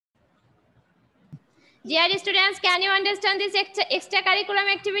Dear students, can you understand these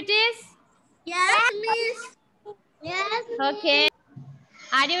extracurricular activities? Yes, Miss. Yes. Okay.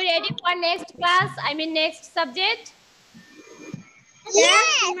 Are you ready for next class? I mean next subject?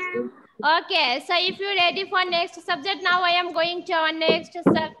 Yes, ma'am. Okay. So if you're ready for next subject, now I am going to our next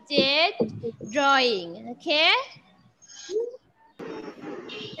subject, drawing. Okay.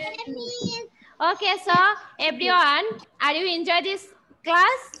 Okay. So everyone, are you enjoy this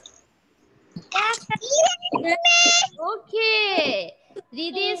class? Okay.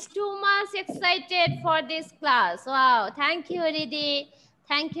 Ridi is too much excited for this class. Wow. Thank you, Ridi.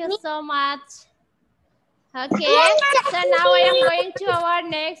 Thank you so much. Okay. So now I am going to our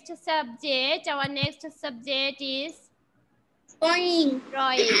next subject. Our next subject is Drawing.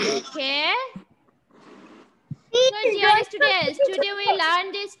 Okay. So dear students, today we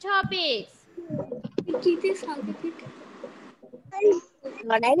learn these topics.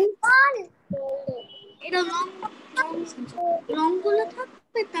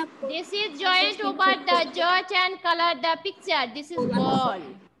 This is joint over the jot and color the picture. This is ball.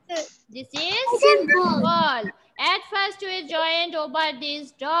 This is ball. At first we join over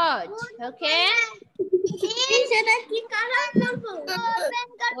this dot. Okay.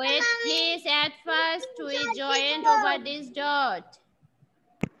 Wait please. At first we join over this dot.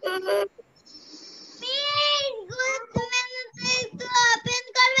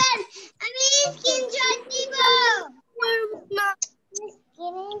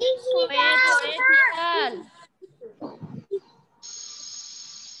 Wait, Nihal.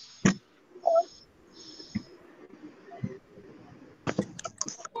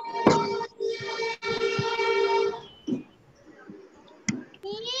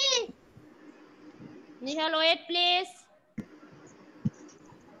 Nihal, wait please.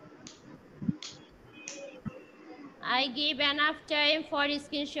 I give enough time for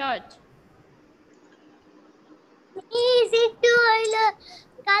screenshot.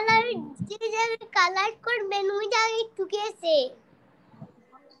 Colour করবেন ওই জায়গায় একটু গেছে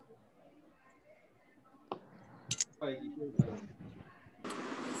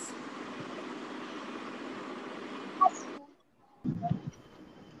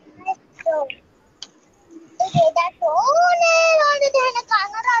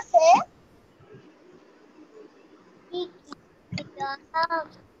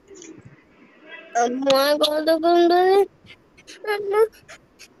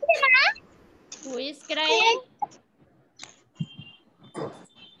Who is crying?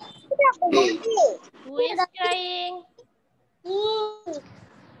 Who is crying?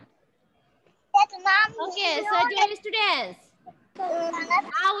 Okay, so dear students,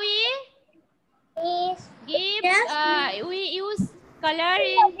 now we give we use color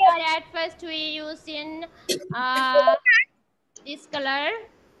in here. At first we use in this color.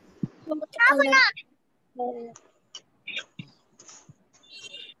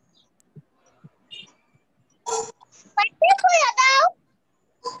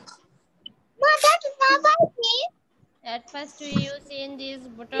 At first we use in this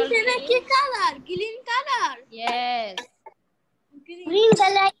bottle green. color? Green color? Yes. Green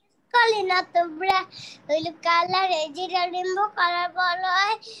color কলি না তোমরা হইলো colour যেটা rainbow colour বলা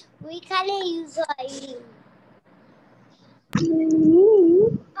হয় ওইখানে use হয়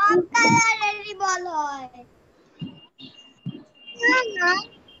সব কালারেরই বলা হয় না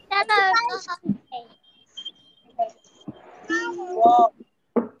না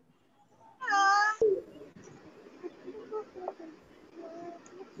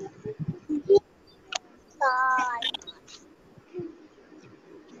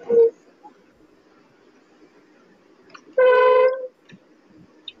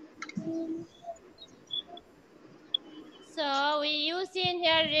So we use in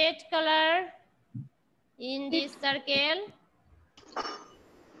here red color in this circle.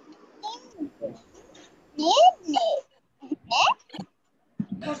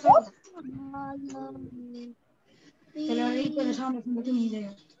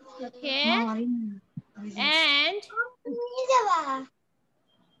 Okay. And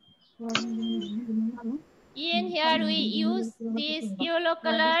in here we use this yellow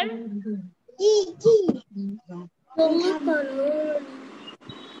color.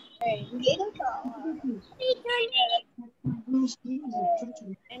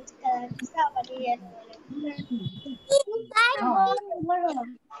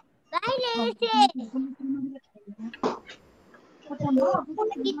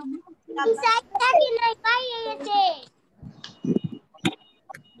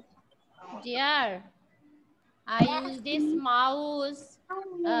 Dear, I use this mouse,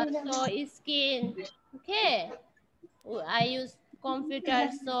 so skin. Okay, I use computer,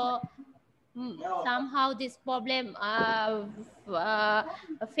 so somehow this problem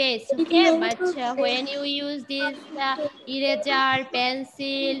face, okay, but when you use this eraser,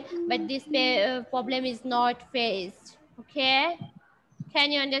 pencil, but this problem is not faced, okay.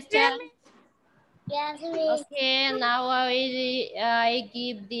 Can you understand? Yes, miss. Okay, now I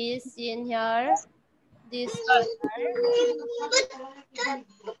give this in here, this color.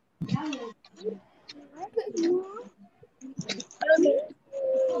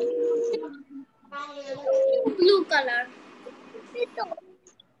 Blue color. Blue color.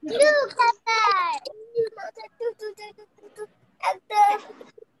 Blue color.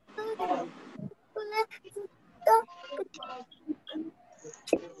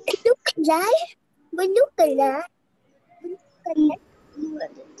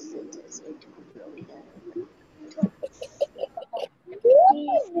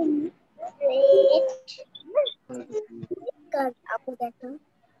 आपको देखो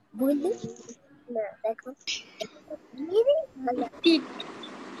बोलो ना देखो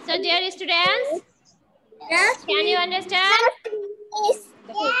So dear students, yes, can you understand? yes,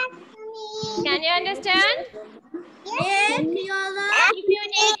 Can you understand? yes, If you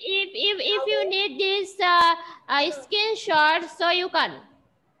need, if you need this screenshot, so you can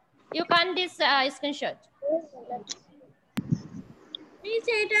this screenshot.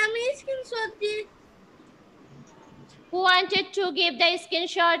 Who wanted to give the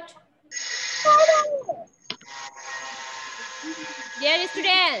screenshot? Dear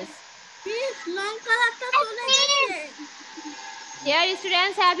students. Dear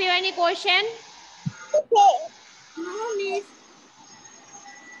students, have you any question? no, miss.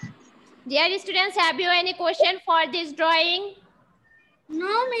 Dear students, have you any question for this drawing?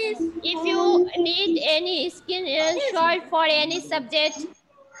 No, miss. If you need any screenshot for any subject,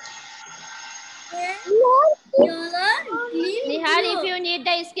 Nihal, if you need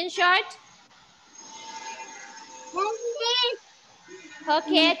the screenshot.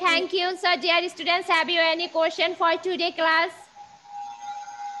 Okay, thank you. So dear students, have you any question for today class?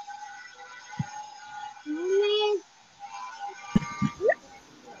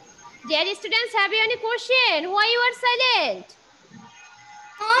 Dear students, have you any question? Why you are silent?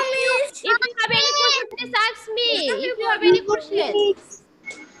 If you have any question, please ask me. If you have any question.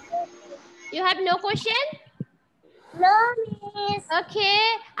 You have no question? No, miss. Okay.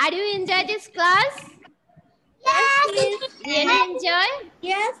 Are you enjoy this class? Yes, miss. Really enjoy?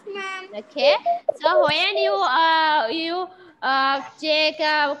 Yes, ma'am. Okay. So when you take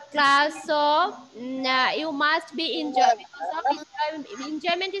a class, so you must be enjoy, because of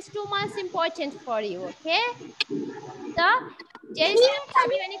enjoyment is too much important for you. Okay. So, dear students,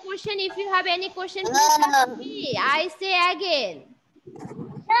 have you any question? If you have any question, please ask me. I say again.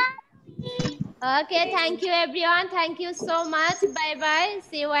 Okay, thank you everyone. Thank you so much. Bye bye.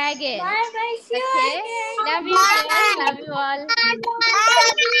 See you again. Bye bye. See you Okay. again. Love you dear. Love you all.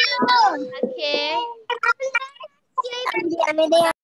 Okay. Bye.